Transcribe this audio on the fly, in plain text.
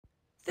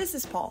This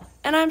is Paul.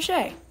 And I'm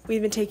Shay.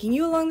 We've been taking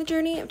you along the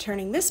journey of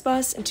turning this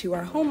bus into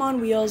our home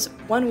on wheels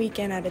one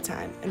weekend at a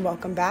time. And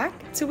welcome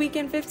back to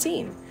weekend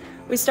 15.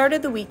 We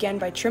started the weekend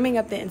by trimming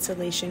up the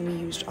insulation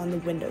we used on the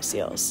window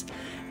seals.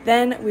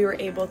 Then we were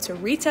able to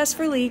retest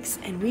for leaks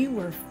and we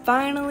were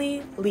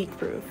finally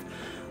leak-proof,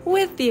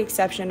 with the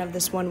exception of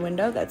this one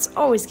window that's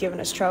always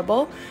given us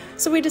trouble.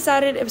 So we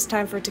decided it was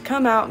time for it to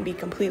come out and be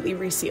completely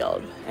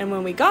resealed. And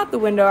when we got the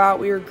window out,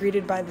 we were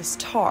greeted by this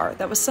tar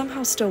that was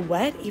somehow still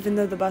wet, even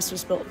though the bus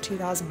was built in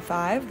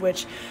 2005,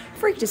 which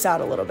freaked us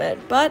out a little bit.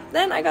 But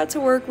then I got to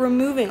work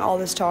removing all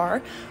this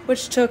tar,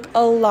 which took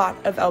a lot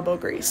of elbow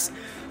grease.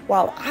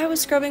 While I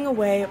was scrubbing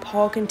away,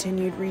 Paul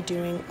continued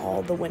redoing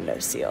all the window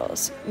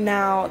seals.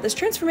 Now, this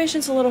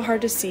transformation's a little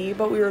hard to see,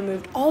 but we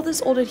removed all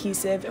this old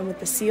adhesive, and with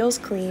the seals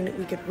clean,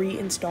 we could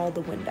reinstall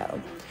the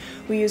window.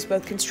 We used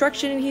both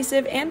construction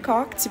adhesive and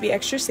caulk to be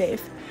extra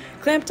safe,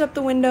 clamped up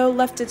the window,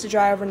 left it to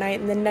dry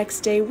overnight, and the next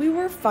day we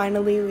were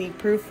finally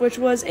leak-proof, which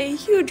was a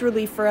huge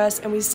relief for us, and we